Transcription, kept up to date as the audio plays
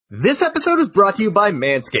This episode is brought to you by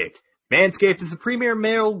Manscaped. Manscaped is the premier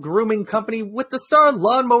male grooming company with the Star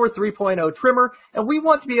Lawnmower 3.0 trimmer, and we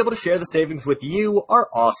want to be able to share the savings with you, our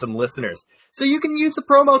awesome listeners. So you can use the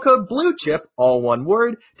promo code BLUECHIP, all one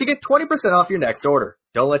word, to get 20% off your next order.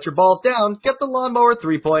 Don't let your balls down, get the Lawnmower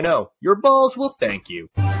 3.0. Your balls will thank you.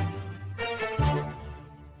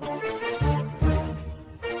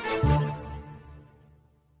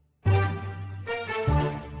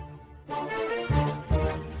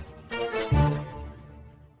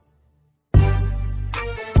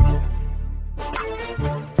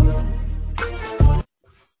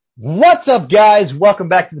 What's up, guys? Welcome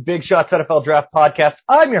back to the Big Shots NFL Draft Podcast.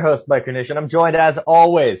 I'm your host, Mike and Devin. I'm joined, as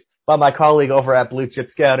always, by my colleague over at Blue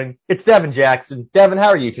Chip Scouting. It's Devin Jackson. Devin, how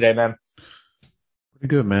are you today, man? Pretty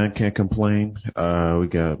good, man. Can't complain. We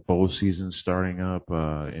got bowl season starting up.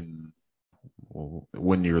 When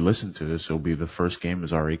you're listening to this, it'll be the first game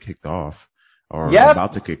is already kicked off, or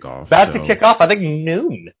about to kick off. To kick off, I think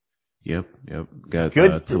noon. Yep.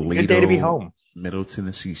 Got Toledo, good day to be home. Middle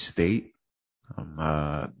Tennessee State.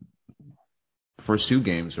 First two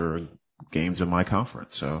games are games in my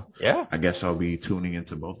conference, so yeah, I guess I'll be tuning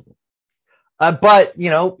into both of them. But,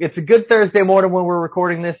 it's a good Thursday morning when we're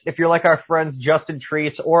recording this. If you're like our friends Justin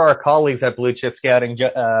Treese or our colleagues at Blue Chip Scouting,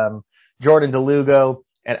 Jordan DeLugo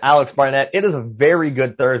and Alex Barnett, it is a very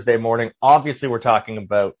good Thursday morning. Obviously, we're talking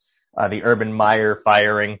about the Urban Meyer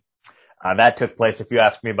firing. That took place, if you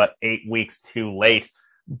ask me, about 8 weeks too late.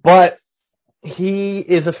 But he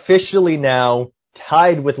is officially now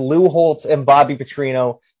tied with Lou Holtz and Bobby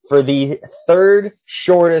Petrino for the third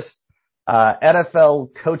shortest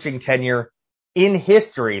NFL coaching tenure in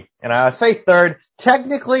history. And I say third,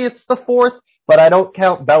 technically it's the fourth, but I don't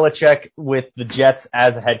count Belichick with the Jets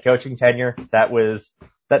as a head coaching tenure. That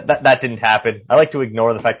didn't happen. I like to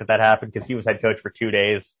ignore the fact that happened because he was head coach for 2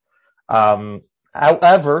 days.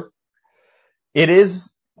 However, it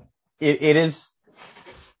is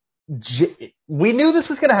we knew this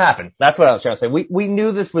was going to happen. That's what I was trying to say. We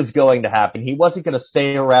knew this was going to happen. He wasn't going to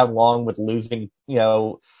stay around long with losing, with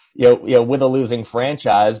a losing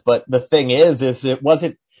franchise. But the thing is it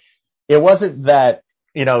wasn't that,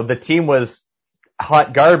 the team was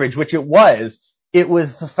hot garbage, which it was. It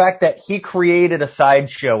was the fact that he created a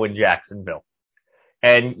sideshow in Jacksonville.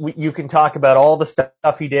 And you can talk about all the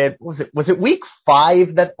stuff he did. Was it week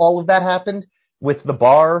 5 that all of that happened with the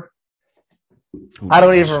bar? I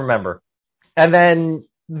don't even remember. And then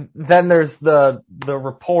there's the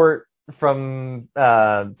report from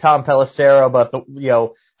Tom Pelissero about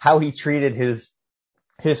how he treated his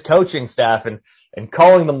coaching staff and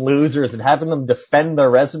calling them losers and having them defend their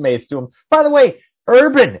resumes to him. By the way,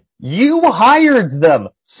 Urban, you hired them.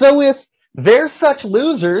 So if they're such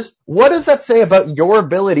losers, what does that say about your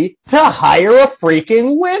ability to hire a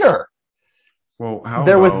freaking winner? Well,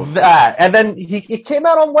 was that, and then it came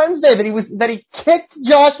out on Wednesday that he kicked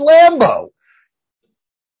Josh Lambo.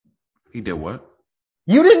 He did what?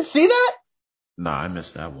 You didn't see that? Nah, I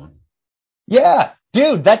missed that one. Yeah,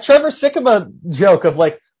 dude, that Trevor Sikkema joke of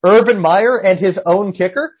Urban Meyer and his own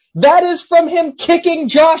kicker, that is from him kicking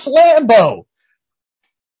Josh Lambo.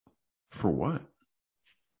 For what?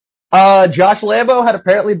 Josh Lambo had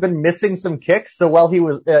apparently been missing some kicks, so while he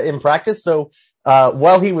was in practice,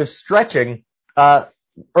 while he was stretching,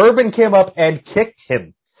 Urban came up and kicked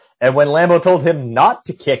him. And when Lambo told him not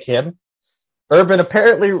to kick him, Urban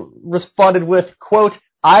apparently responded with, quote,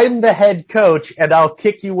 "I'm the head coach and I'll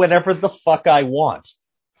kick you whenever the fuck I want."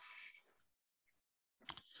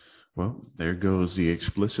 Well, there goes the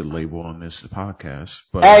explicit label on this podcast.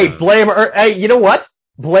 But, hey, you know what?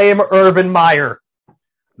 Blame Urban Meyer.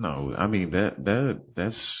 No, I mean,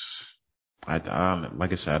 that's, like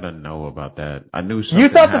I said, I didn't know about that. I knew something. You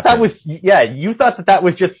thought you thought that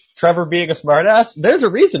was just Trevor being a smartass? There's a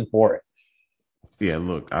reason for it. Yeah,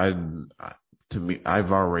 look, to me,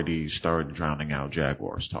 I've already started drowning out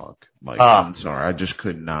Jaguars talk. I'm sorry, I just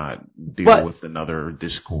could not deal with another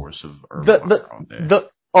discourse of Urban Meyer all day.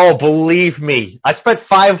 Oh, believe me, I spent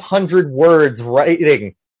 500 words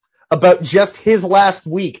writing about just his last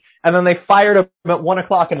week, and then they fired him at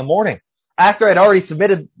 1:00 in the morning after I'd already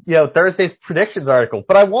submitted, Thursday's predictions article.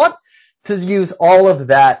 But I want to use all of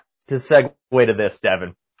that to segue to this,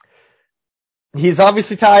 Devin. He's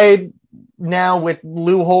obviously tied now with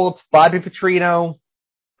Lou Holtz, Bobby Petrino.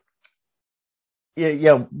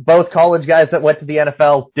 Both college guys that went to the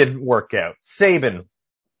NFL didn't work out. Saban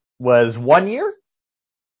was 1 year?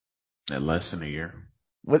 Less than a year.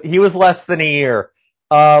 He was less than a year.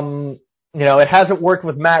 It hasn't worked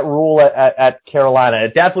with Matt Rule at Carolina.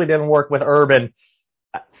 It definitely didn't work with Urban.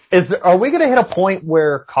 Are we going to hit a point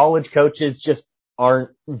where college coaches just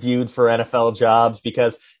aren't viewed for NFL jobs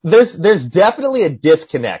because there's definitely a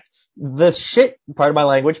disconnect. The shit, pardon my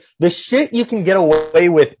language, the shit you can get away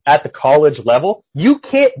with at the college level, you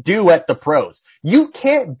can't do at the pros. You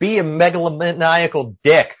can't be a megalomaniacal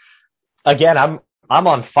dick. Again, I'm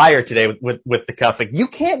on fire today with the cussing. You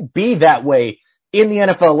can't be that way in the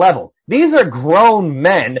NFL level. These are grown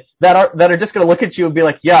men that are just going to look at you and be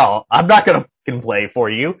like, yo, I'm not going to play for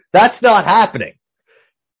you. That's not happening.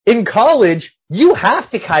 In college, you have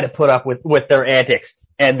to kind of put up with their antics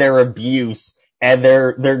and their abuse and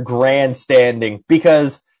their grandstanding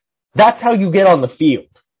because that's how you get on the field.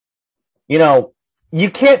 You know, you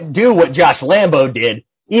can't do what Josh Lambo did,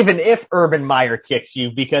 even if Urban Meyer kicks you,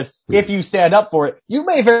 because if you stand up for it, you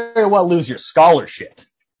may very well lose your scholarship.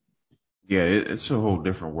 Yeah, it's a whole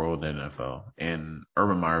different world in NFL, and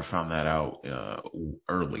Urban Meyer found that out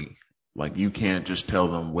early. Like, you can't just tell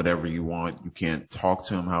them whatever you want. You can't talk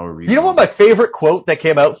to them however you want. Do you know what my favorite quote that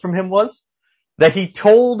came out from him was? That he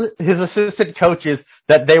told his assistant coaches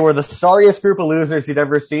that they were the sorriest group of losers he'd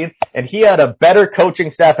ever seen, and he had a better coaching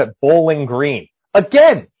staff at Bowling Green.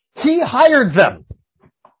 Again, he hired them.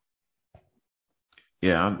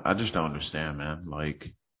 Yeah, I just don't understand, man.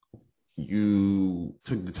 Like, you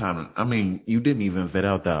took the time. I mean, you didn't even vet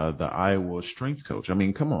out the Iowa strength coach. I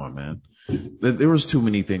mean, come on, man. There was too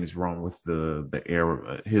many things wrong with the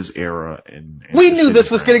era, his era, and we knew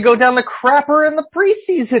this was going to go down the crapper in the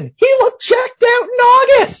preseason. He looked checked out in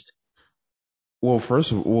August. Well,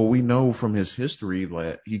 first of all, we know from his history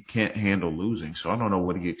that he can't handle losing, so I don't know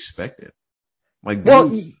what he expected. Like,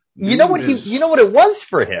 well, you know what it was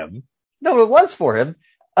for him? You know what it was for him?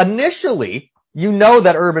 Initially, you know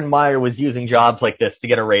that Urban Meyer was using jobs like this to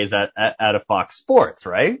get a raise at a Fox Sports,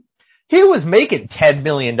 right? He was making $10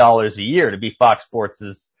 million a year to be Fox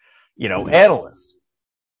Sports' analyst.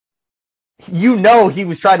 You know he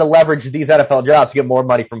was trying to leverage these NFL jobs to get more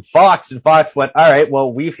money from Fox, and Fox went, all right,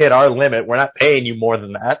 well, we've hit our limit. We're not paying you more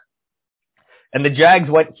than that. And the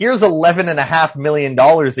Jags went, here's $11.5 million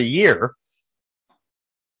a year.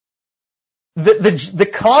 The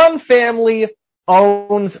Khan family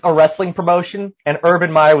owns a wrestling promotion, and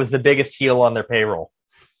Urban Meyer was the biggest heel on their payroll.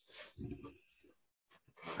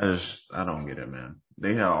 I don't get it, man.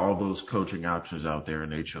 They had all those coaching options out there,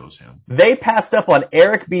 and they chose him. They passed up on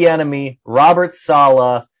Eric Bieniemy, Robert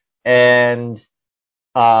Saleh, and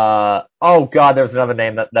there was another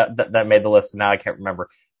name that made the list, and now I can't remember.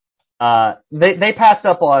 They passed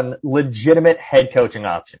up on legitimate head coaching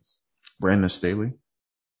options. Brandon Staley?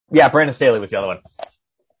 Yeah, Brandon Staley was the other one.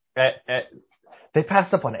 They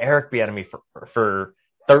passed up on Eric Bieniemy for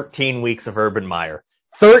 13 weeks of Urban Meyer.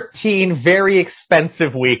 13 very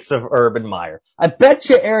expensive weeks of Urban Meyer. I bet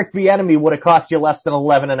you Eric Bieniemy would have cost you less than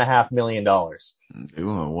 $11.5 million. They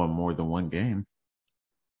would have won more than one game.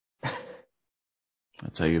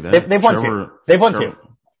 I'll tell you that. They've won two. They've won two.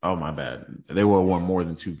 Oh, my bad. They would have won more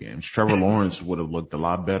than 2 games. Trevor Lawrence would have looked a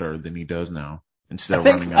lot better than he does now. Instead of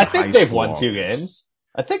running a high school I think they've won 2 games.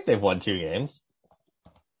 I think they've won 2 games.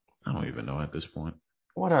 I don't even know at this point.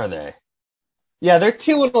 What are they? Yeah, they're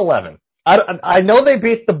 2-11. I know they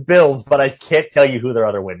beat the Bills, but I can't tell you who their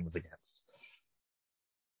other win was against.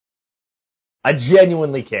 I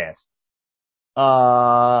genuinely can't.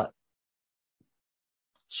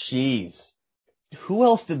 Jeez. Who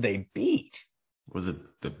else did they beat? Was it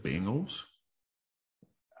the Bengals?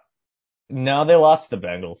 No, they lost to the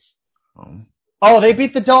Bengals. Oh, they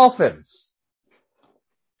beat the Dolphins.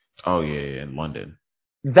 Oh, yeah, in London.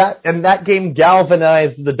 That game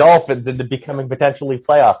galvanized the Dolphins into becoming potentially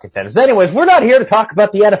playoff contenders. Anyways, we're not here to talk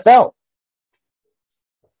about the NFL.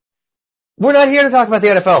 We're not here to talk about the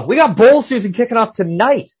NFL. We got bowl season kicking off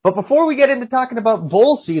tonight. But before we get into talking about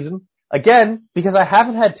bowl season, again, because I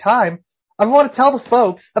haven't had time, I want to tell the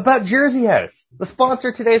folks about Jersey House, the sponsor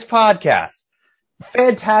of today's podcast.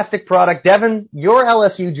 Fantastic product. Devin, your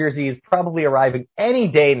LSU jersey is probably arriving any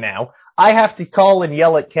day now. I have to call and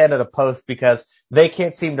yell at Canada Post because they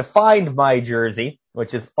can't seem to find my jersey,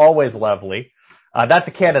 which is always lovely. That's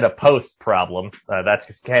a Canada Post problem. That's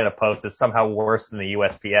because Canada Post is somehow worse than the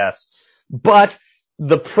USPS. But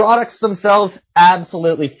the products themselves,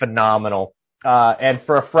 absolutely phenomenal. And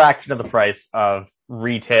for a fraction of the price of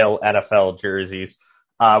retail NFL jerseys.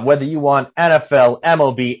 Whether you want NFL,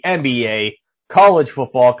 MLB, NBA, college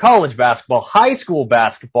football, college basketball, high school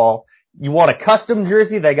basketball, you want a custom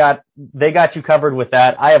jersey, they got you covered with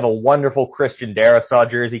that. I have a wonderful Christian Darrisaw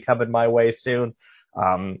jersey coming my way soon.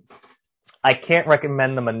 I can't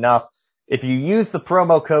recommend them enough. If you use the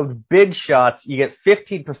promo code BIGSHOTS, you get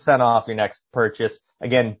 15% off your next purchase.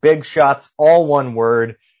 Again, Big Shots, all one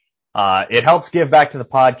word. It helps give back to the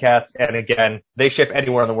podcast. And again, they ship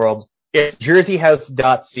anywhere in the world. It's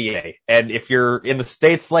jerseyhouse.ca. And if you're in the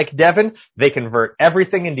States like Devin, they convert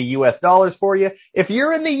everything into US dollars for you. If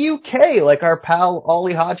you're in the UK, like our pal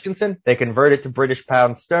Ollie Hodgkinson, they convert it to British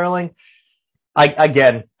pounds sterling.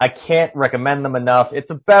 I can't recommend them enough.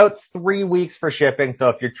 It's about 3 weeks for shipping. So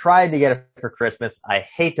if you're trying to get it for Christmas, I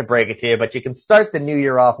hate to break it to you, but you can start the new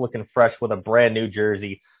year off looking fresh with a brand new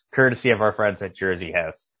jersey, courtesy of our friends at Jersey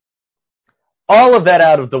House. All of that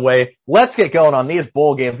out of the way, let's get going on these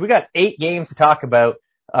bowl games. We got 8 games to talk about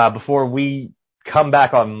before we come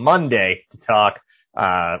back on Monday to talk.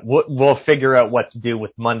 We'll figure out what to do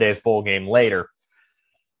with Monday's bowl game later.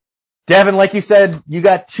 Devin, like you said, you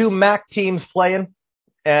got 2 MAC teams playing,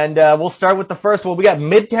 and we'll start with the first one. We got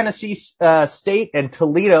Mid-Tennessee State and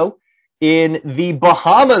Toledo in the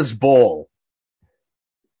Bahamas Bowl.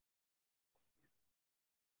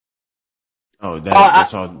 Oh,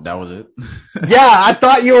 that's all. That was it. Yeah, I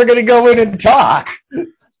thought you were going to go in and talk.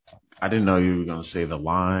 I didn't know you were going to say the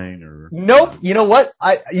line or. Nope. You know what?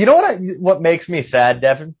 What makes me sad,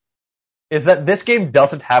 Devin, is that this game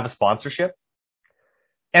doesn't have a sponsorship,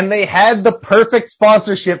 and they had the perfect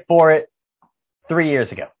sponsorship for it 3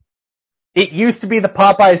 years ago. It used to be the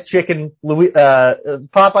Popeyes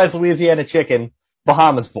Louisiana Chicken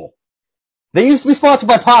Bahamas Bowl. They used to be sponsored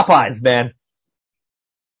by Popeyes, man.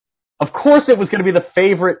 Of course it was going to be the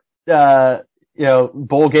favorite,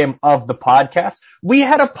 bowl game of the podcast. We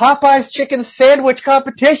had a Popeyes chicken sandwich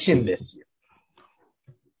competition this year.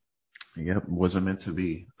 Yep, wasn't meant to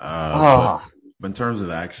be. But in terms of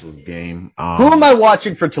the actual game, who am I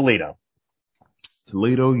watching for Toledo?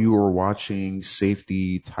 Toledo, you were watching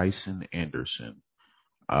safety Tyson Anderson.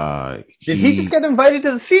 Did he just get invited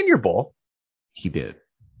to the Senior Bowl? He did,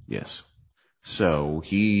 yes. So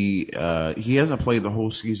he hasn't played the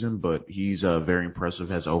whole season, but he's very impressive.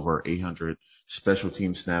 Has over 800 special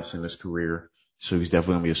team snaps in his career. So he's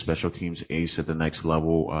definitely gonna be a special teams ace at the next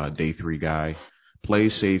level. Day 3 guy.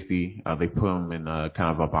 Plays safety. They put him in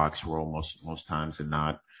kind of a box role most times and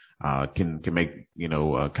not. Can make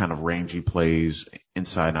kind of rangy plays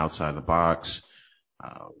inside and outside the box.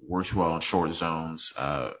 Works well in short zones.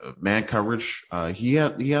 Man coverage, he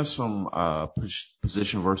has some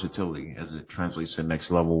position versatility as it translates to the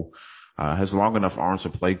next level. Has long enough arms to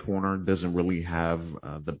play corner. Doesn't really have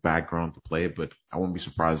the background to play it, but I wouldn't be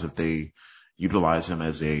surprised if they utilize him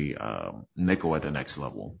as a nickel at the next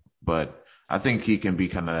level. But I think he can be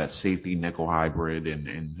kind of that safety nickel hybrid,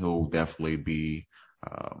 and he'll definitely be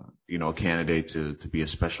a candidate to be a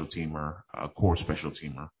special teamer, a core special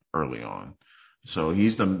teamer early on. So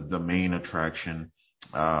he's the main attraction.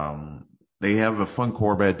 They have a fun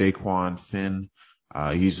quarterback, Daquan Finn.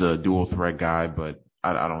 He's a dual threat guy, but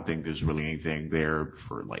I don't think there's really anything there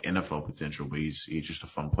for like NFL potential, but he's just a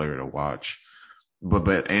fun player to watch.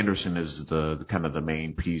 But Anderson is the kind of the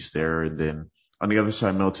main piece there. And then on the other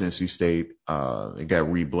side, Middle Tennessee State, they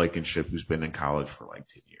got Reed Blankenship, who's been in college for like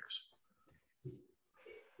 10 years.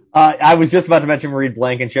 I was just about to mention Reed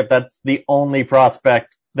Blankenship. That's the only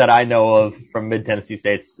prospect that I know of from Mid-Tennessee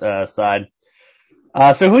State's side.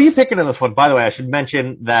 So who are you picking in this one? By the way, I should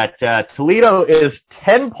mention that Toledo is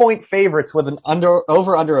 10-point favorites with an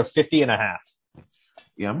over-under of 50.5.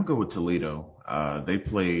 Yeah, I'm going to go with Toledo. They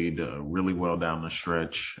played really well down the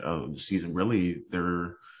stretch of the season. Really,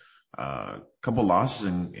 their couple losses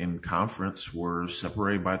in conference were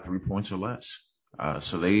separated by 3 points or less.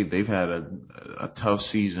 So they've had a tough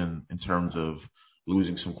season in terms of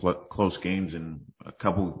losing some close games and a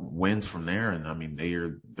couple wins from there. And I mean,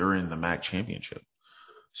 they're in the MAC championship.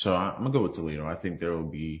 So I'm going to go with Toledo. I think they'll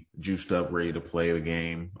be juiced up, ready to play the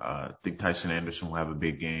game. I think Tyson Anderson will have a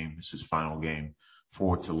big game. It's his final game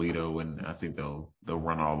for Toledo, and I think they'll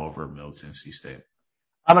run all over Middle Tennessee State.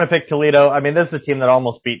 I'm going to pick Toledo. I mean, this is a team that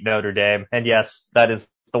almost beat Notre Dame. And yes, that is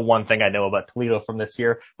the one thing I know about Toledo from this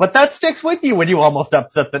year. But that sticks with you when you almost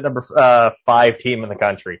upset the number 5 team in the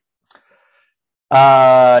country.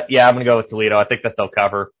 I'm going to go with Toledo. I think that they'll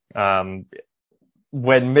cover.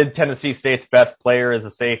 When Mid-Tennessee State's best player is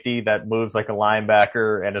a safety that moves like a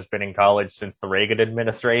linebacker and has been in college since the Reagan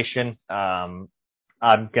administration, I'm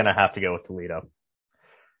going to have to go with Toledo.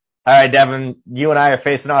 All right, Devin, you and I are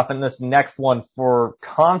facing off in this next one for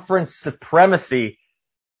conference supremacy.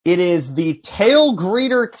 It is the Tail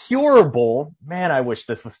Greeter Cure Bowl. Man, I wish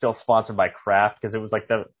this was still sponsored by Kraft, because it was like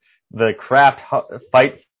the Kraft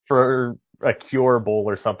fight for a cure bowl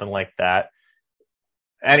or something like that.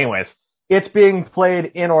 Anyways, it's being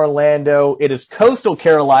played in Orlando. It is Coastal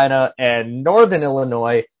Carolina and Northern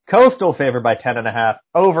Illinois. Coastal favored by 10.5,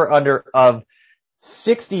 over under of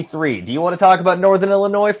 63. Do you want to talk about Northern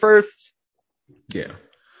Illinois first? Yeah.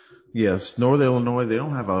 Yes, Northern Illinois, they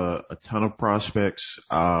don't have a ton of prospects.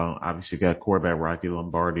 Obviously got quarterback Rocky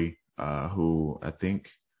Lombardi, who I think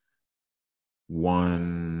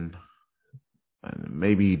won,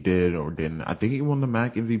 maybe he did or didn't. I think he won the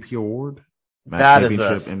MAC MVP award, MAC That is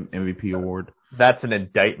championship MVP award. That's an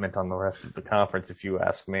indictment on the rest of the conference, if you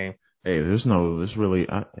ask me. Hey, there's really,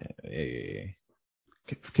 if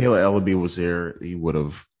Kayla Ellaby was there, he would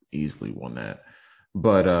have easily won that.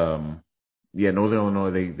 But, yeah, Northern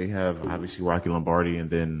Illinois, they have obviously Rocky Lombardi and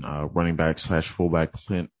then, running back / fullback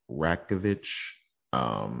Clint Rakovich.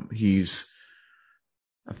 He's,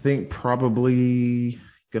 I think probably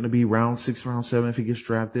going to be round 6, round 7 if he gets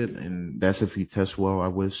drafted. And that's if he tests well, I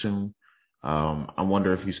would assume. I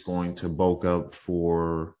wonder if he's going to bulk up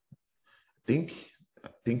for, I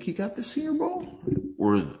think he got the Senior Bowl,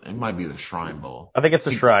 or it might be the Shrine Bowl. I think it's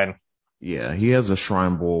the Shrine. Yeah, he has a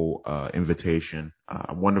Shrine Bowl invitation.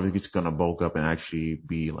 I wonder if he's going to bulk up and actually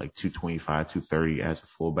be like 225, 230 as a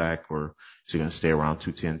fullback, or is he going to stay around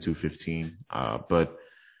 210, 215? But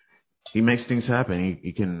he makes things happen.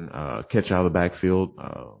 He can catch out of the backfield,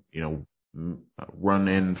 run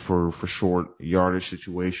in for short yardage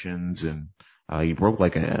situations, and he broke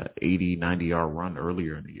like a 80, 90-yard run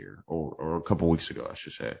earlier in the year, or a couple weeks ago, I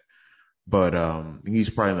should say. But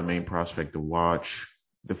he's probably the main prospect to watch.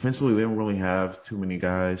 Defensively, they don't really have too many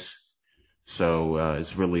guys, so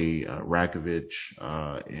it's really Rakovich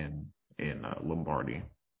and Lombardi.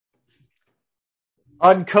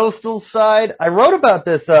 On Coastal's side, I wrote about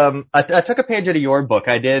this. I took a page out of your book.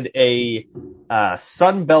 I did a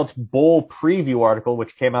Sun Belt Bowl preview article,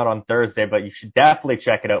 which came out on Thursday, but you should definitely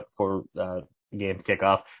check it out before the games kick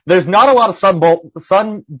off. There's not a lot of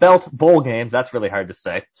Sun Belt Bowl games. That's really hard to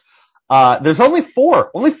say. There's only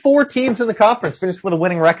four teams in the conference finished with a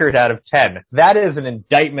winning record out of 10. That is an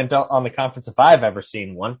indictment on the conference if I've ever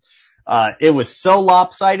seen one. It was so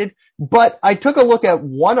lopsided, but I took a look at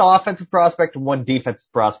one offensive prospect and one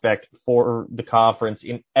defensive prospect for the conference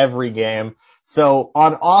in every game. So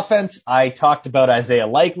on offense, I talked about Isaiah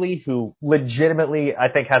Likely, who legitimately I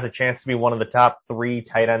think has a chance to be one of the top 3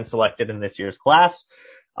 tight ends selected in this year's class.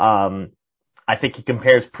 I think he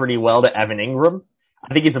compares pretty well to Evan Ingram.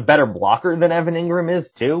 I think he's a better blocker than Evan Ingram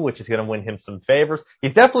is too, which is going to win him some favors.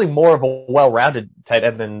 He's definitely more of a well-rounded tight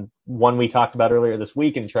end than one we talked about earlier this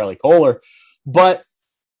week in Charlie Kohler. But,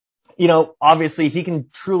 obviously he can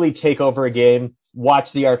truly take over a game.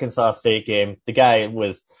 Watch the Arkansas State game. The guy I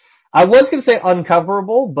was going to say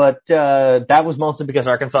uncoverable, but that was mostly because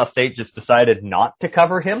Arkansas State just decided not to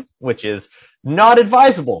cover him, which is not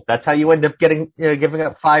advisable. That's how you end up giving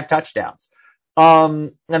up 5 touchdowns.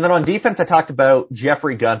 And then on defense, I talked about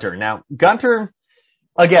Jeffrey Gunter. Now, Gunter,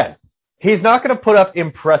 again, he's not going to put up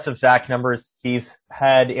impressive sack numbers. He's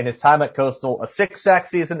had in his time at Coastal a 6 sack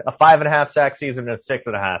season, a 5.5 sack season, and a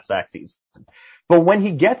 6.5 sack season. But when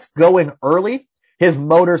he gets going early, his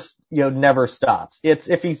motor, never stops.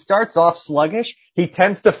 If he starts off sluggish, he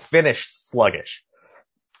tends to finish sluggish.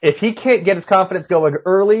 If he can't get his confidence going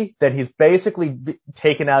early, then he's basically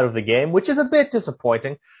taken out of the game, which is a bit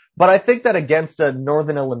disappointing. But I think that against a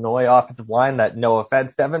Northern Illinois offensive line that, no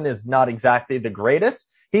offense, Devin, is not exactly the greatest,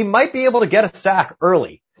 he might be able to get a sack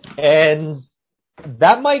early. And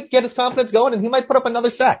that might get his confidence going, and he might put up another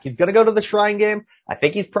sack. He's going to go to the Shrine game. I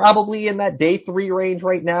think he's probably in that day 3 range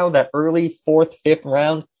right now, that early 4th, 5th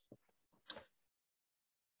round.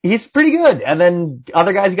 He's pretty good. And then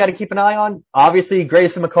other guys you got to keep an eye on. Obviously,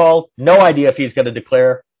 Grayson McCall, no idea if he's going to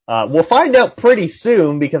declare. We'll find out pretty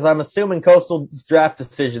soon because I'm assuming Coastal's draft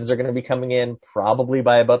decisions are going to be coming in probably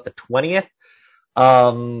by about the 20th.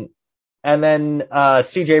 And then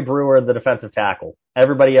CJ Brewer, the defensive tackle.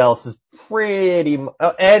 Everybody else is pretty, and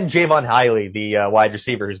Javon Hiley, the wide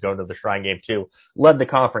receiver who's going to the Shrine game too, led the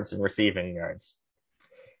conference in receiving yards.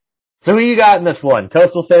 So who you got in this one?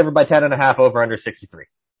 Coastal's favored by 10.5 over under 63.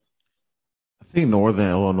 I think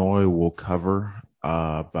Northern Illinois will cover,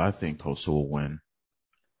 but I think Coastal will win.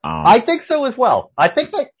 I think so as well. I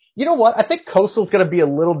think that, you know what? I think Coastal's going to be a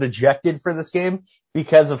little dejected for this game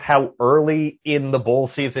because of how early in the bowl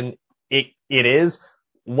season it is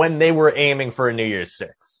when they were aiming for a New Year's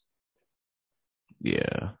Six.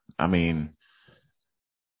 Yeah. I mean,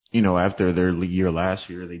 after their year last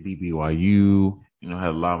year, they beat BYU, had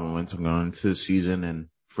a lot of momentum going into the season. And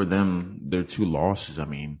for them, their 2 losses, I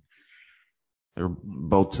mean, they're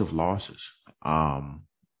both tough losses.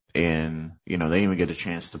 And, they didn't even get a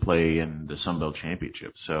chance to play in the Sun Belt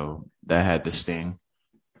Championship. So that had to sting,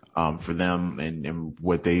 for them and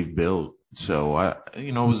what they've built. So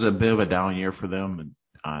it was a bit of a down year for them. And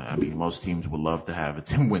I mean, most teams would love to have a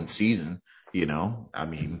 10-win season, I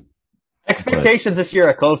mean. Expectations this year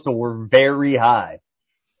at Coastal were very high.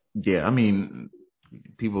 Yeah, I mean,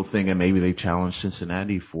 people thinking maybe they challenged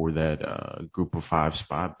Cincinnati for that group of 5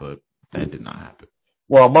 spot, but that did not happen.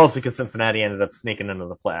 Well, mostly because Cincinnati ended up sneaking into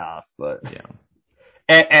the playoffs, but yeah,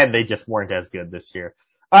 and they just weren't as good this year.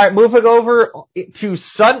 All right, moving over to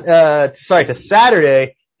to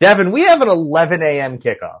Saturday. Devin, we have an 11 a.m.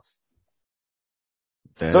 kickoff.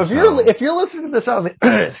 So if you're listening to this on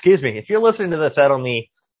the excuse me, if you're listening to this out on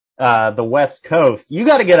the West Coast, you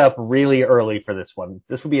got to get up really early for this one.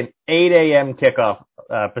 This would be an 8 a.m. kickoff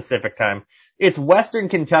Pacific time. It's Western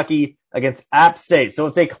Kentucky against App State, so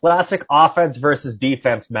it's a classic offense versus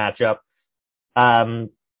defense matchup.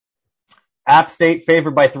 App State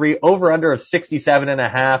favored by 3, over under of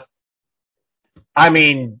 67.5. I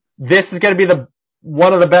mean, this is going to be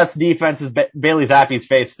one of the best defenses Bailey Zappe's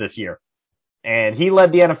faced this year. And he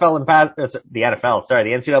led the NCAA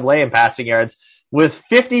in passing yards with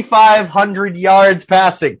 5,500 yards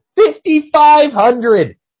passing.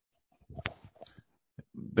 5,500!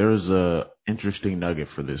 There's a interesting nugget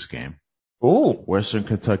for this game. Ooh. Western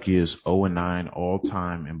Kentucky is 0-9 all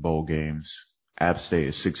time in bowl games. App State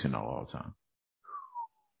is 6-0 all time.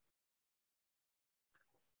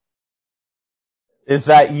 Is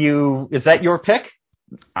that your pick?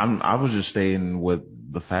 I was just staying with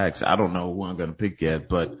the facts. I don't know who I'm going to pick yet,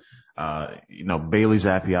 but, Bailey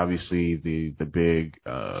Zappe, obviously the big,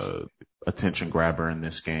 attention grabber in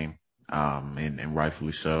this game. And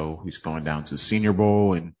rightfully so. He's going down to the Senior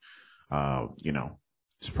Bowl and,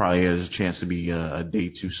 this probably has a chance to be a day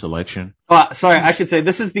 2 selection. Sorry, I should say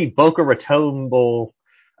this is the Boca Raton Bowl,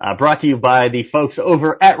 brought to you by the folks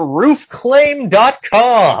over at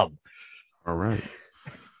roofclaim.com. All right.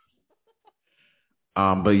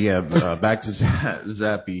 But yeah, back to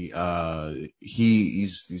Zappe.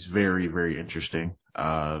 He's very, very interesting.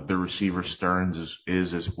 The receiver Stearns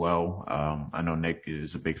is as well. I know Nick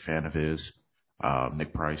is a big fan of his,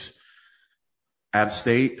 Nick Price. App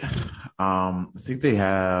State, I think they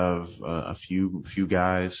have a few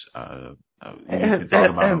guys. You can talk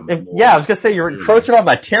about them more. Yeah, I was gonna say you're encroaching on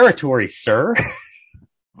my territory, sir.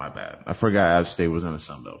 My bad. I forgot App State was in the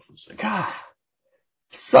Sun Belt for a second. God.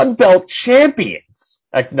 Sun Belt champions.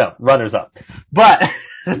 No, runners up. But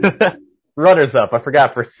runners up. I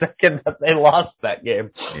forgot for a second that they lost that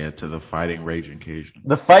game. Yeah, to the Fighting Raging Cajuns.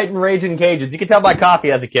 The Fighting Raging Cajuns. You can tell my coffee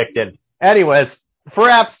hasn't kicked in. Anyways, for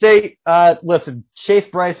App State, listen, Chase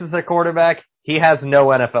Bryce is their quarterback. He has no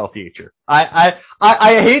NFL future. I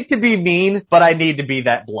hate to be mean, but I need to be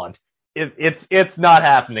that blunt. It's not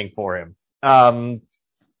happening for him.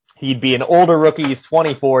 He'd be an older rookie. He's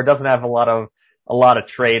 24, doesn't have a lot of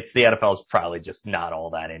traits. The NFL is probably just not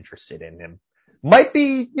all that interested in him. Might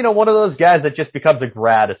be, one of those guys that just becomes a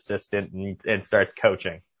grad assistant and starts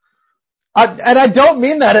coaching. And I don't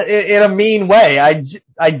mean that in a mean way. I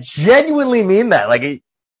genuinely mean that. Like,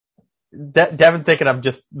 Devin thinking I'm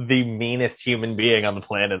just the meanest human being on the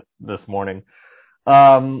planet this morning.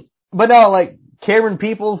 But no, like, Cameron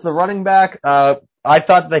Peoples, the running back, I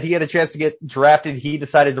thought that he had a chance to get drafted. He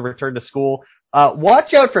decided to return to school.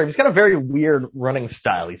 Watch out for him. He's got a very weird running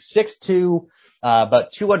style. He's 6'2",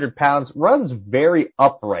 about 200 pounds, runs very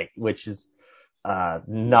upright, which is,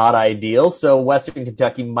 not ideal. So Western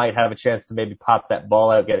Kentucky might have a chance to maybe pop that ball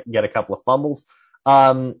out, get a couple of fumbles.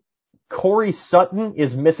 Corey Sutton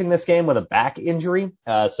is missing this game with a back injury.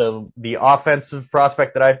 So the offensive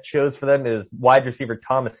prospect that I chose for them is wide receiver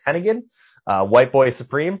Thomas Hennigan, White Boy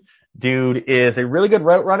Supreme. Dude is a really good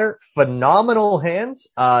route runner, phenomenal hands,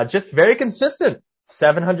 just very consistent.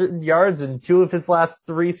 700 yards in 2 of his last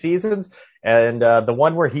 3 seasons. And, the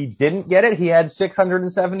one where he didn't get it, he had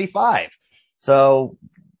 675. So,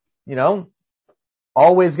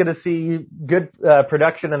 always going to see good,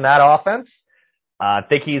 production in that offense. I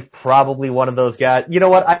think he's probably one of those guys. You know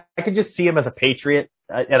what? I could just see him as a Patriot.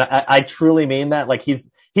 And I truly mean that. Like, he's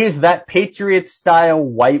that Patriot style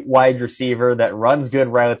white wide receiver that runs good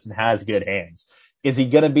routes and has good hands. Is he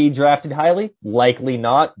going to be drafted highly? Likely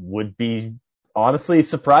not. Would be honestly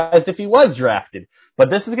surprised if he was drafted.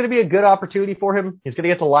 But this is going to be a good opportunity for him. He's going to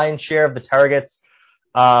get the lion's share of the targets.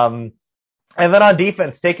 And then on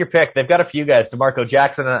defense, take your pick. They've got a few guys. DeMarco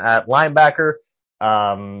Jackson at linebacker.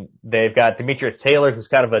 They've got Demetrius Taylor, who's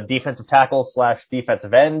kind of a defensive tackle /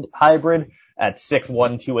 defensive end hybrid at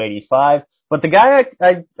 6'1", 285. But the guy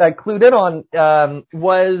I clued in on,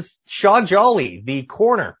 was Sean Jolly, the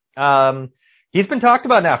corner. He's been talked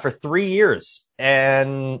about now for 3 years,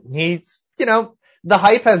 and he's, the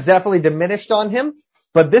hype has definitely diminished on him,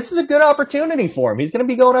 but this is a good opportunity for him. He's going to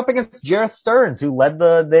be going up against Jarrett Stearns, who led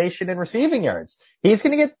the nation in receiving yards. He's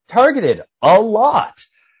going to get targeted a lot.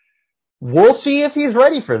 We'll see if he's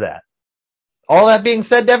ready for that. All that being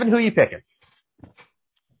said, Devin, who are you picking?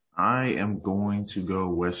 I am going to go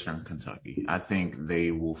Western Kentucky. I think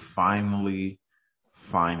they will finally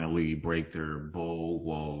break their bowl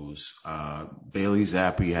woes. Bailey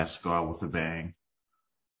Zappi has to go out with a bang.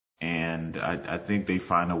 And I think they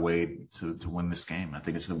find a way to win this game. I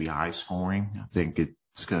think it's going to be high scoring. I think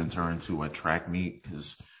it's going to turn into a track meet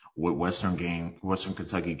because what Western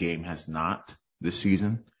Kentucky game has not this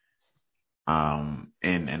season.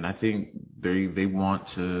 And I think they want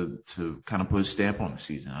to kind of put a stamp on the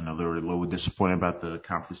season. I know they were a little disappointed about the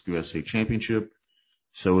Conference USA Championship.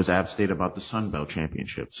 So is App State about the Sun Belt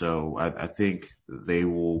Championship. So I think they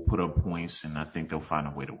will put up points and I think they'll find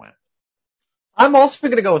a way to win. I'm also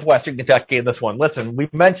going to go with Western Kentucky in this one. Listen, we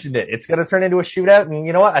mentioned it. It's going to turn into a shootout. And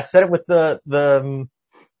you know what? I said it with the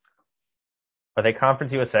are they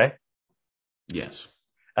Conference USA? Yes.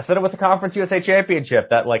 I said it with the Conference USA Championship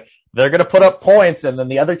that like they're going to put up points and then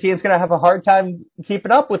the other team's going to have a hard time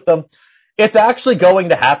keeping up with them. It's actually going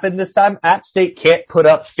to happen this time. App State can't put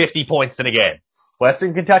up 50 points in a game.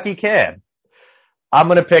 Western Kentucky can. I'm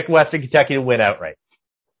going to pick Western Kentucky to win outright.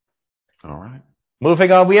 All right.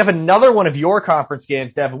 Moving on, we have another one of your conference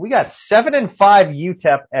games, Devin. We got 7-5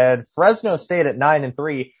 UTEP and Fresno State at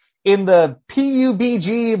 9-3 in the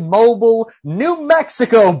PUBG Mobile New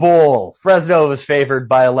Mexico Bowl. Fresno was favored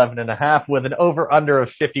by 11.5 with an over-under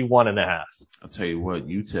of 51.5. I'll tell you what,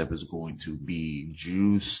 UTEP is going to be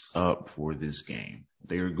juiced up for this game.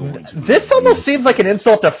 They are going to. This almost seems like an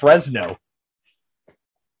insult to Fresno.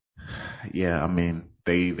 Yeah, I mean,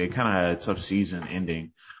 they kind of had a tough season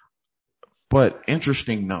ending. But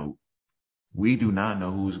interesting note, we do not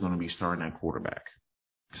know who's going to be starting at quarterback.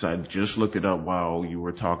 Because I just looked it up while you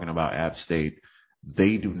were talking about App State.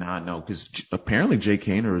 They do not know because apparently Jay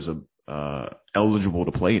Kaner is eligible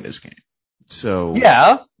to play in this game. So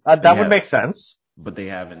yeah, that would make sense. But they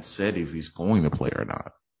haven't said if he's going to play or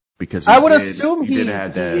not. Because I would assume he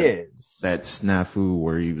had is. That snafu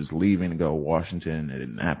where he was leaving to go to Washington and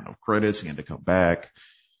didn't have enough credits. He had to come back.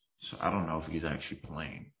 So I don't know if he's actually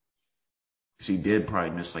playing. Because he did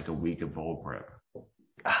probably miss like a week of bowl prep.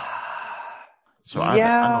 So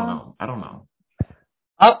yeah. I don't know.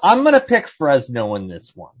 I'm going to pick Fresno in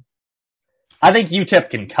this one. I think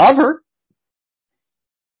UTEP can cover.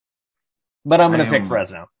 But I'm going to pick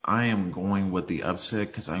Fresno. I am going with the upset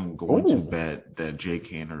because I'm going to bet that Jay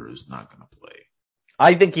Kaner is not going to play.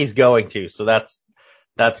 I think he's going to, so that's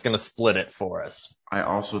going to split it for us. I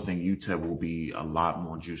also think UTEP will be a lot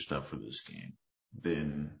more juiced up for this game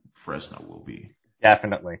than Fresno will be.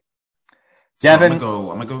 Definitely. So Devin, I'm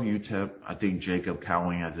gonna go UTEP. I think Jacob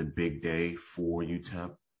Cowling has a big day for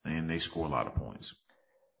UTEP, and they score a lot of points.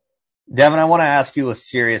 Devin, I want to ask you a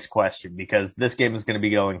serious question because this game is going to be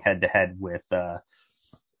going head to head with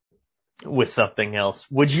something else.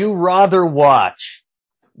 Would you rather watch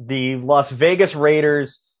the Las Vegas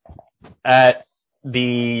Raiders at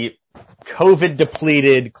the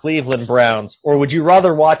COVID-depleted Cleveland Browns, or would you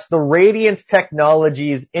rather watch the Radiance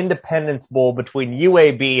Technologies Independence Bowl between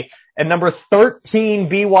UAB and number 13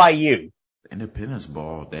 BYU? Independence Bowl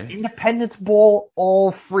all day. Independence Bowl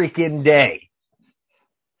all freaking day.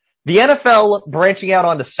 The NFL branching out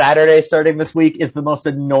onto Saturday starting this week is the most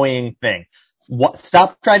annoying thing.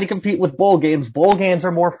 Stop trying to compete with bowl games. Bowl games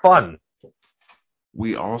are more fun.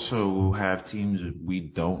 We also have teams that we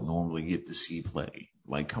don't normally get to see play.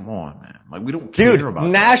 Like, come on, man. Like, we don't care about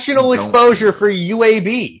national exposure for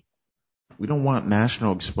UAB. We don't want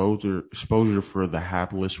national exposure for the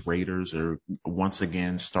hapless Raiders or once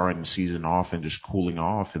again starting the season off and just cooling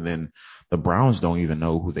off. And then the Browns don't even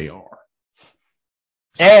know who they are.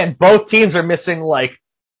 And both teams are missing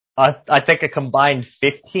I think a combined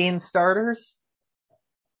 15 starters.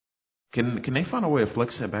 Can they find a way to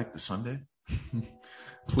flex that back to Sunday?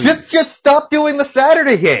 Please. Just stop doing the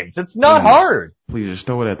Saturday games. It's not hard. Please just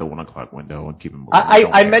throw it at the 1 o'clock window and keep it moving.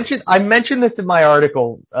 I mentioned this in my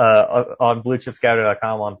article, on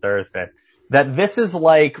BlueChipScouter.com on Thursday, that this is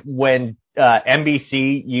like when,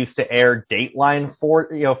 NBC used to air Dateline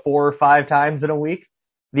 4 or 5 times in a week.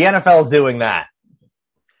 The NFL is doing that.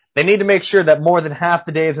 They need to make sure that more than half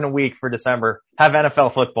the days in a week for December have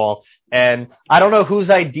NFL football. And I don't know whose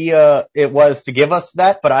idea it was to give us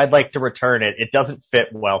that, but I'd like to return it. It doesn't fit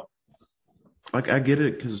well. Like, I get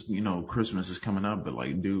it because, Christmas is coming up, but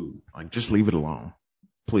dude, just leave it alone.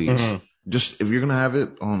 Please. Mm-hmm. Just, if you're going to have it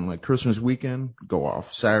on Christmas weekend, go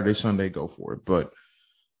off. Saturday, Sunday, go for it. But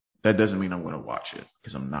that doesn't mean I'm going to watch it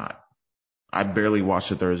because I'm not. I barely watched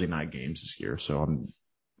the Thursday night games this year, so I'm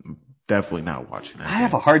definitely not watching that. I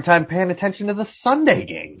have a hard time paying attention to the Sunday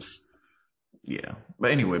games. Yeah.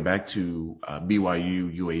 But anyway, back to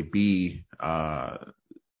BYU, UAB.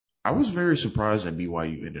 I was very surprised that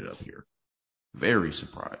BYU ended up here. Very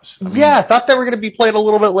surprised. I thought they were going to be played a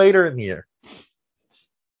little bit later in the year.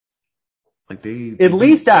 Like they at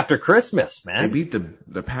least after Christmas, man. They beat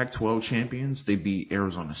the Pac-12 champions. They beat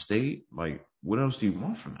Arizona State. Like, what else do you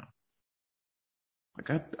want from them?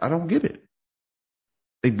 Like, I don't get it.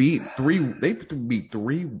 They beat three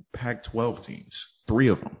Pac-12 teams, 3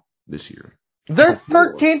 of them this year. They're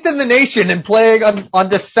 13th in the nation and playing on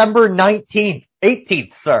December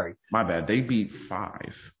 18th, sorry. My bad. They beat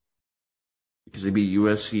 5 because they beat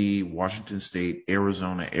USC, Washington State,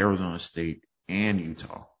 Arizona State, and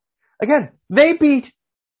Utah. Again, they beat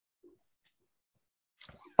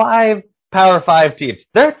 5 Power 5 teams.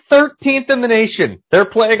 They're 13th in the nation. They're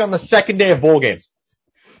playing on the second day of bowl games.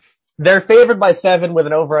 They're favored by 7 with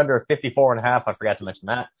an over-under of 54.5. I forgot to mention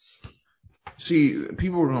that. See,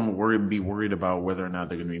 people are going to be worried about whether or not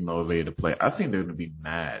they're going to be motivated to play. I think they're going to be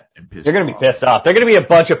mad and pissed off. They're going to be pissed off. They're going to be a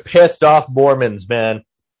bunch of pissed off Mormons, man.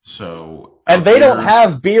 So, and they don't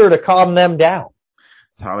have beer to calm them down.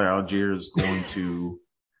 Tyler Algier is going to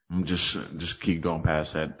just keep going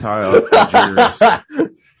past that. Tyler Algier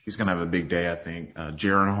he's going to have a big day, I think.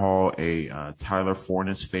 Jaron Hall, a Tyler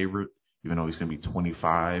Forness favorite, even though he's going to be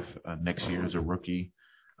 25 next year as a rookie.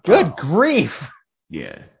 Good grief.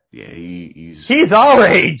 Yeah, he's our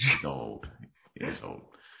age. He's old. He's old.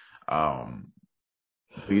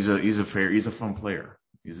 He's a fun player.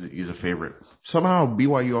 He's a favorite. Somehow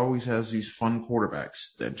BYU always has these fun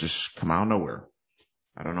quarterbacks that just come out of nowhere.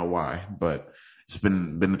 I don't know why, but it's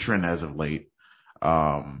been the trend as of late.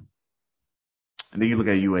 And then you look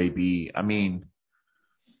at UAB. I mean,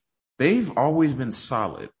 they've always been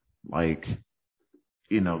solid. Like,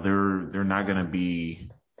 they're not going to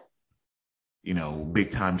be,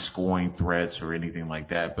 big time scoring threats or anything like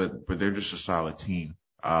that, but they're just a solid team.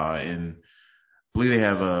 And I believe they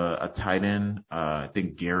have a tight end, I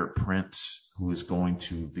think Garrett Prince, who is going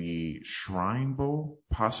to the Shrine Bowl,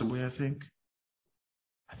 possibly, I think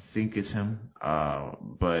it's him.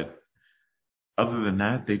 But other than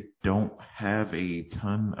that, they don't have a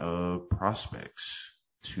ton of prospects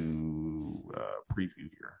to preview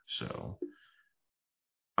here. So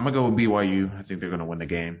I'm going to go with BYU. I think they're going to win the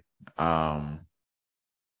game. I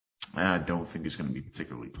don't think it's going to be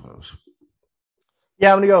particularly close.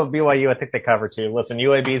 Yeah, I'm going to go with BYU. I think they cover too. Listen,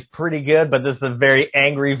 UAB is pretty good, but this is a very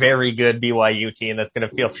angry, very good BYU team that's going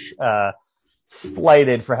to feel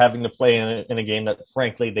slighted for having to play in a game that,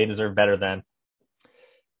 frankly, they deserve better than.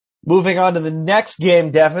 Moving on to the next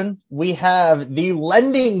game, Devin, we have the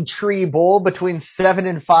Lending Tree Bowl between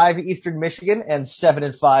 7-5 Eastern Michigan and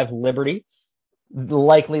 7-5 Liberty.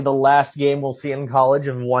 Likely the last game we'll see in college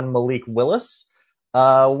of one Malik Willis.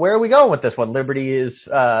 Where are we going with this one? Liberty is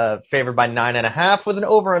favored by 9.5 with an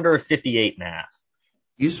over-under of 58.5.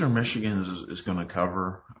 Eastern Michigan is going to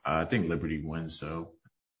cover. I think Liberty wins, though.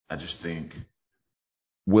 I just think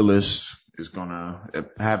Willis is going to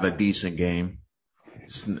have a decent game.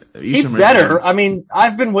 He's better. I mean,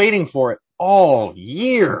 I've been waiting for it all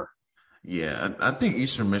year. Yeah, I think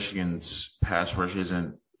Eastern Michigan's pass rush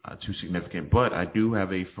isn't too significant, but I do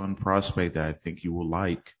have a fun prospect that I think you will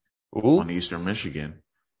like. On Eastern Michigan.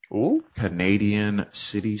 Canadian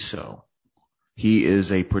City So. He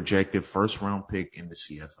is a projected first-round pick in the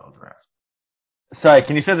CFL draft. Sorry,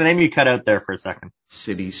 can you say the name you cut out there for a second?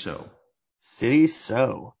 City So. City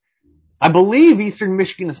So. I believe Eastern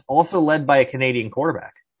Michigan is also led by a Canadian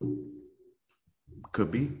quarterback.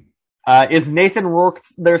 Could be. Is Nathan Rourke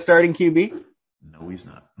their starting QB? No, he's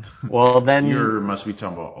not. Well, then you must be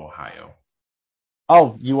talking about Ohio.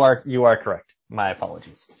 Oh, you are correct. My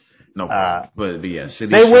apologies. No problem. But yeah,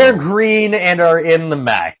 City They wear green and are in the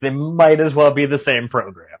MAC. They might as well be the same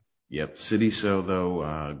program. Yep. City So,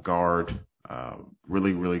 though, guard,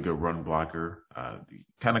 really, really good run blocker.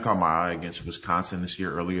 Kind of caught my eye against Wisconsin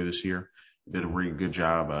earlier this year. Did a really good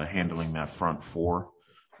job handling that front four.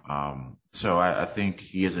 So I think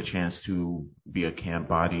he has a chance to be a camp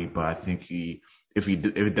body, but I think if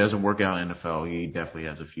it doesn't work out in the NFL, he definitely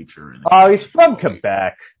has a future. He's from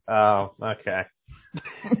Quebec. Oh, okay.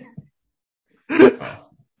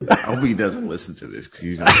 I hope he doesn't listen to this because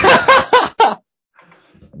he's gonna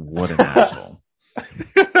what an asshole.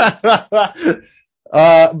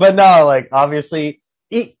 But no, like obviously,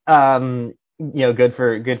 good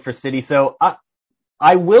for City. So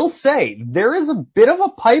I will say there is a bit of a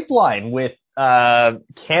pipeline with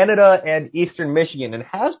Canada and Eastern Michigan, and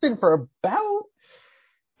has been for about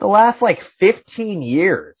the last 15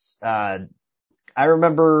 years. I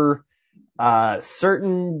remember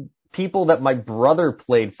certain people that my brother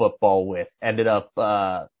played football with ended up,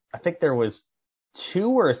 I think there was 2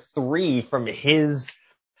 or 3 from his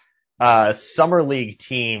summer league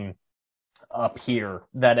team up here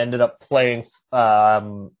that ended up playing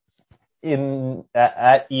at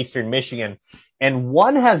Eastern Michigan, and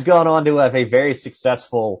one has gone on to have a very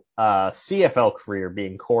successful CFL career,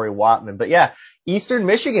 being Corey Wattman. But yeah, Eastern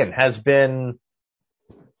Michigan has been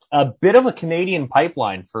a bit of a Canadian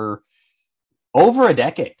pipeline for over a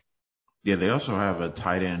decade. Yeah, they also have a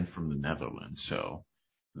tight end from the Netherlands, so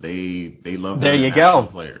they love their international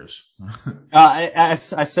players. I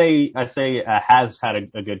say has had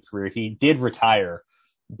a good career. He did retire,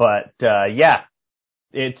 but yeah,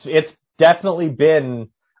 it's definitely been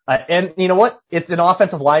and you know what? It's an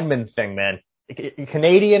offensive lineman thing, man.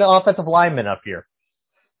 Canadian offensive lineman up here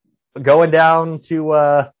going down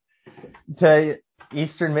to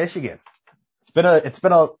Eastern Michigan. It's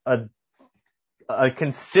been a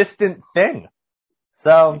consistent thing.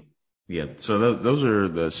 So yeah, so those are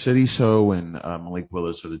the City So and Malik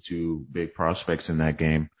Willis are the two big prospects in that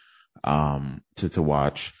game to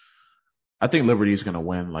watch. I think Liberty's going to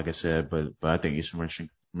win, like I said, but I think Eastern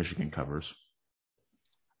Michigan covers.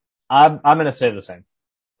 I'm going to say the same.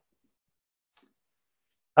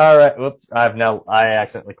 All right. Whoops. I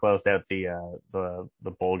accidentally closed out the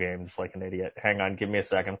bowl games like an idiot. Hang on. Give me a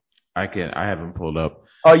second. I haven't pulled up.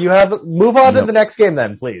 Oh, you have? Move on to the next game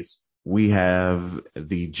then, please. We have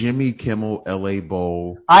the Jimmy Kimmel LA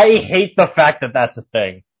Bowl. I hate the fact that that's a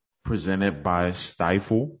thing. Presented by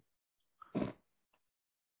Stifle.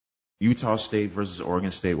 Utah State versus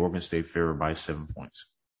Oregon State. Oregon State favored by 7 points.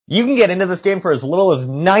 You can get into this game for as little as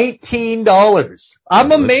 $19.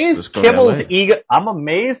 I'm amazed Kimmel's ego. I'm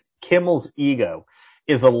amazed Kimmel's ego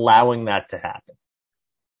is allowing that to happen.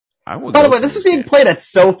 By the way, this is being played at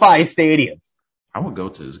SoFi Stadium. I would go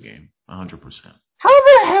to this game 100%. How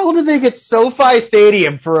the hell did they get SoFi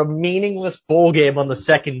Stadium for a meaningless bowl game on the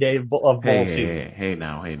second day of bowl season? Hey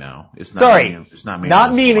now. It's not. Sorry, it's not meaningless.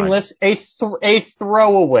 Not meaningless. A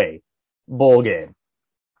throwaway bowl game.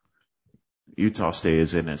 Utah State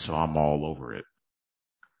is in it, so I'm all over it.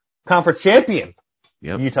 Conference champion.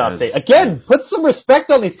 Yep. Utah State. Again, put some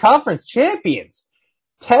respect on these conference champions.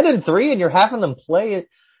 10-3, and you're having them play it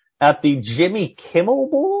at the Jimmy Kimmel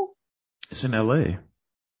Bowl? It's in LA.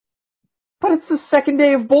 But it's the second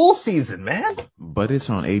day of bowl season, man. But it's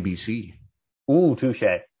on ABC. Ooh, touche.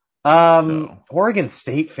 Oregon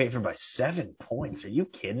State favored by 7 points. Are you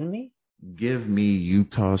kidding me? Give me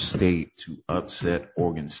Utah State to upset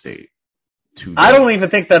Oregon State. I don't even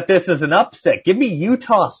think that this is an upset. Give me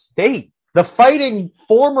Utah State, the fighting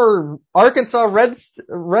former Arkansas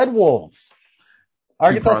Red Wolves.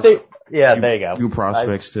 Arkansas State. Yeah, there you go. Two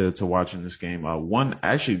prospects to watch in this game.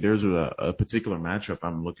 There's a particular matchup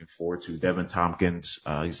I'm looking forward to. Devin Tompkins,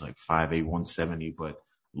 he's like 5'8", 170, but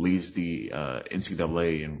leads the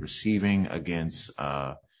NCAA in receiving against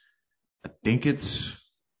I think it's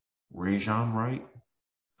Rajon Wright.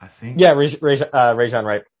 I think. Yeah, Rajon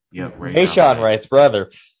Wright. Yep, Rajon Wright's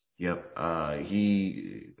brother. Yep.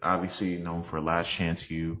 He obviously known for Last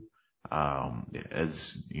Chance U,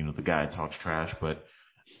 as you know, the guy that talks trash, but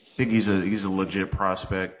I think he's a legit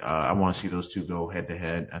prospect. I want to see those two go head to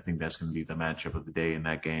head. I think that's going to be the matchup of the day in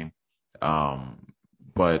that game.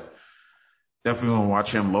 But definitely going to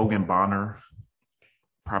watch him. Logan Bonner,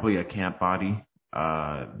 probably a camp body.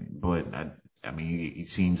 But I mean, he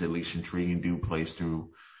seems at least intriguing. Dude plays through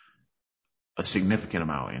a significant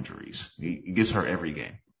amount of injuries. He gets hurt every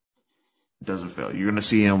game. Doesn't fail. You're going to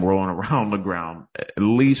see him rolling around the ground at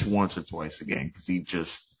least once or twice a game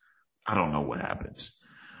because I don't know what happens.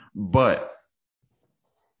 But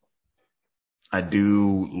I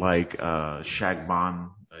do like Shaq Bond,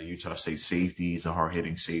 Utah State safety. He's a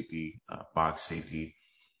hard-hitting safety, box safety.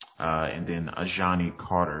 And then Ajani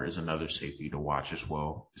Carter is another safety to watch as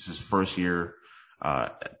well. This is his first year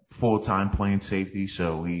full-time playing safety,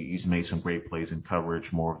 so he's made some great plays in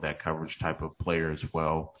coverage, more of that coverage type of player as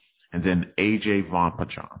well. And then A.J. Von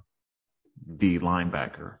Pachon, the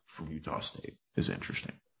linebacker from Utah State, is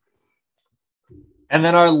interesting. And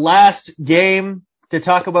then our last game to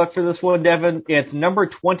talk about for this one, Devin, it's number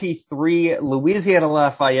 23, Louisiana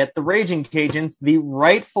Lafayette, the Raging Cajuns, the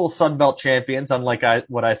rightful Sun Belt champions, unlike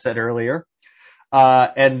what I said earlier.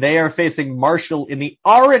 And they are facing Marshall in the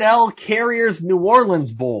R&L Carriers New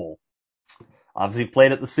Orleans Bowl. Obviously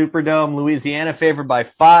played at the Superdome. Louisiana favored by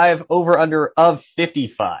 5, over under of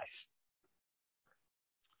 55.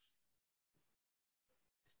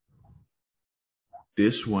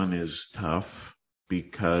 This one is tough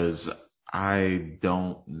because I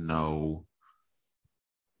don't know.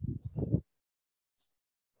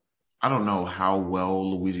 I don't know how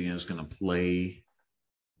well Louisiana is going to play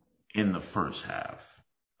in the first half.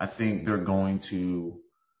 I think they're going to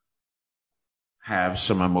have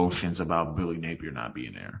some emotions about Billy Napier not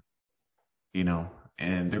being there.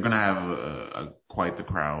 and they're going to have quite the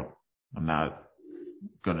crowd. I'm not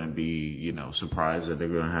going to be, surprised that they're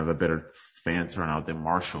going to have a better fan turnout than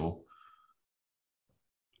Marshall.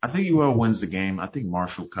 I think UL wins the game. I think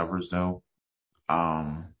Marshall covers though.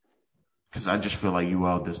 Cause I just feel like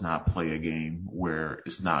UL does not play a game where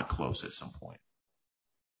it's not close at some point.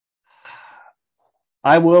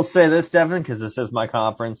 I will say this, Devin, because this is my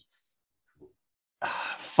conference.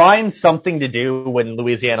 Find something to do when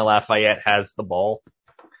Louisiana Lafayette has the ball.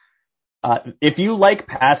 If you like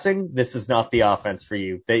passing, this is not the offense for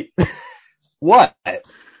you. What?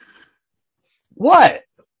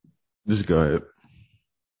 Just go ahead.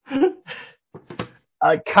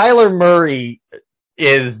 Kyler Murray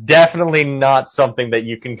is definitely not something that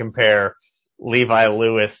you can compare Levi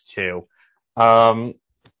Lewis to.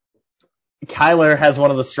 Kyler has one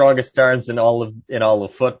of the strongest arms in all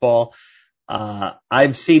of football.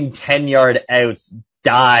 I've seen 10-yard outs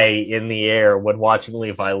die in the air when watching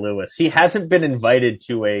Levi Lewis. He hasn't been invited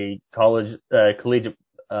to a collegiate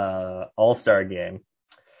all-star game,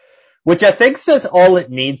 which I think says all it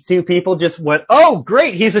needs to. People just went, oh,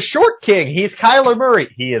 great, he's a short king. He's Kyler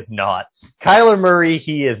Murray. He is not. Kyler Murray,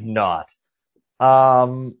 he is not.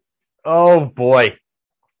 Oh, boy.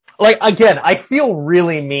 Like, again, I feel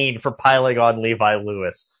really mean for piling on Levi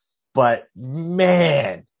Lewis, but,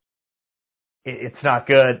 man, it's not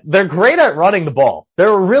good. They're great at running the ball. They're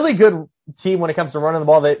a really good team when it comes to running the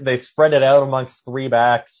ball. They spread it out amongst three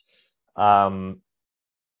backs. They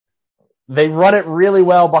run it really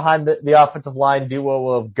well behind the offensive line duo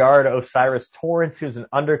of guard Osiris Torrance, who's an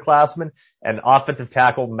underclassman, and offensive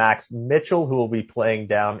tackle Max Mitchell, who will be playing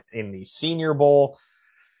down in the Senior Bowl.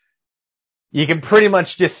 You can pretty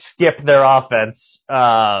much just skip their offense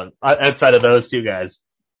outside of those two guys.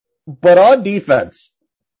 But on defense,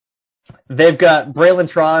 they've got Braylon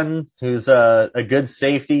Tron, who's a good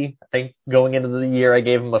safety. I think going into the year, I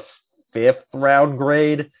gave him a 5th round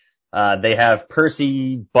grade. They have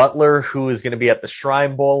Percy Butler, who is going to be at the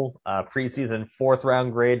Shrine Bowl, preseason 4th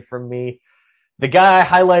round grade from me. The guy I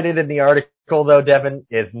highlighted in the article, though, Devin,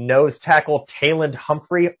 is nose tackle Tayland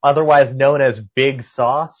Humphrey, otherwise known as Big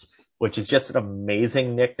Sauce, which is just an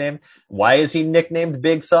amazing nickname. Why is he nicknamed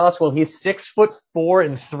Big Sauce? Well, he's 6'4"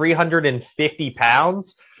 and 350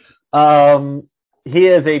 pounds. He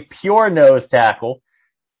is a pure nose tackle.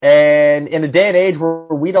 And in a day and age where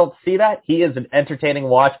we don't see that, he is an entertaining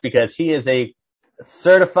watch because he is a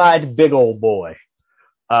certified big old boy.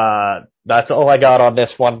 That's all I got on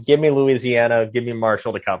this one. Give me Louisiana. Give me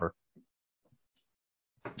Marshall to cover.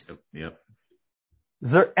 Yep.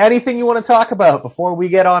 Is there anything you want to talk about before we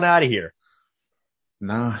get on out of here?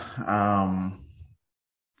 No,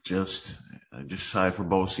 just excited for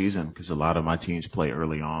bowl season because a lot of my teams play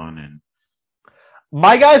early on, and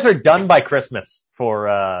my guys are done by Christmas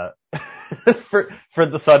for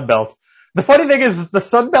the Sun Belt. The funny thing is the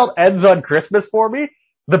Sun Belt ends on Christmas for me.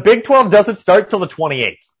 The Big 12 doesn't start till the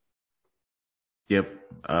 28th. Yep.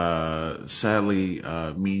 Sadly,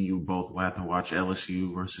 me and you both will have to watch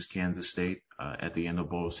LSU versus Kansas State at the end of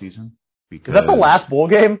bowl season. Because is that the last bowl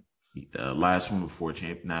game? Last one before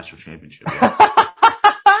national championship.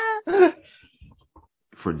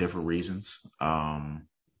 For different reasons.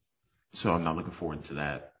 So I'm not looking forward to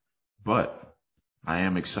that. But I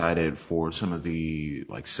am excited for some of the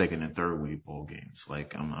like second and third week bowl games.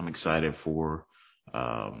 Like I'm excited for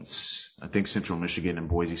I think Central Michigan and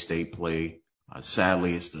Boise State play.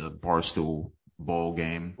 Sadly, it's the Barstool Bowl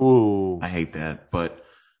game. Ooh. I hate that, but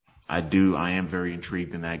I am very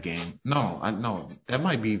intrigued in that game. No, that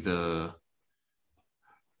might be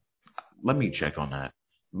let me check on that.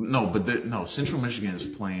 No, but Central Michigan is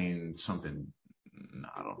playing something.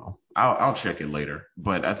 I don't know. I'll check it later,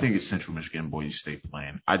 but I think it's Central Michigan and Boise State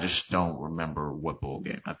playing. I just don't remember what bowl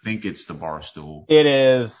game. I think it's the Barstool. It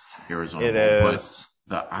is. Arizona it Bowl, is.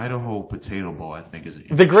 But the Idaho Potato Bowl, I think, is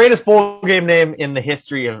the greatest bowl game name in the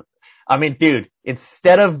history of. I mean, dude,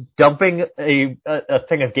 instead of dumping a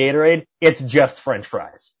thing of Gatorade, it's just French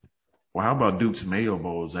fries. Well, how about Duke's Mayo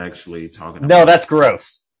Bowl is actually talking about? No, that's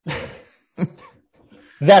gross.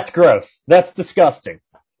 That's gross. That's disgusting.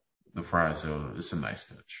 The fries, though, it's a nice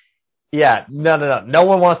touch. Yeah, no. No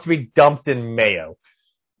one wants to be dumped in mayo.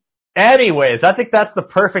 Anyways, I think that's the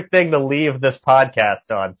perfect thing to leave this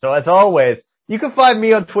podcast on. So as always, you can find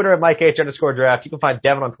me on Twitter at MikeH_draft. You can find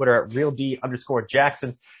Devin on Twitter at RealD_Jackson.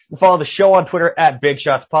 You can follow the show on Twitter at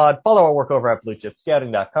BigShotsPod. Follow our work over at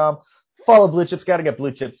BlueChipScouting.com. Follow Blue Chip Scouting at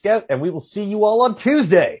Blue Chip Scout, and we will see you all on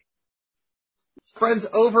Tuesday. Friends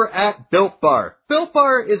over at Built Bar. Built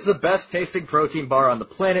Bar is the best tasting protein bar on the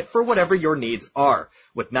planet for whatever your needs are.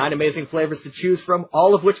 With 9 amazing flavors to choose from,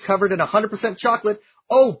 all of which covered in 100% chocolate.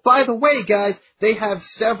 Oh, by the way, guys, they have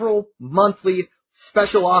several monthly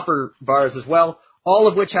special offer bars as well, all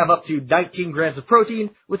of which have up to 19 grams of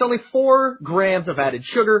protein with only 4 grams of added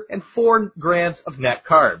sugar and 4 grams of net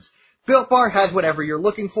carbs. Built Bar has whatever you're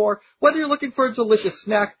looking for, whether you're looking for a delicious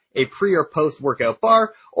snack, a pre- or post-workout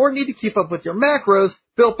bar, or need to keep up with your macros.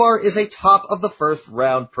 Built Bar is a top of the first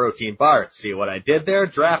round protein bar. See what I did there?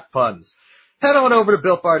 Draft puns. Head on over to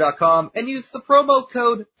BuiltBar.com and use the promo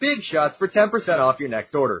code BIGSHOTS for 10% off your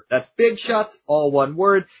next order. That's BIGSHOTS, all one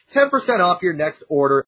word, 10% off your next order.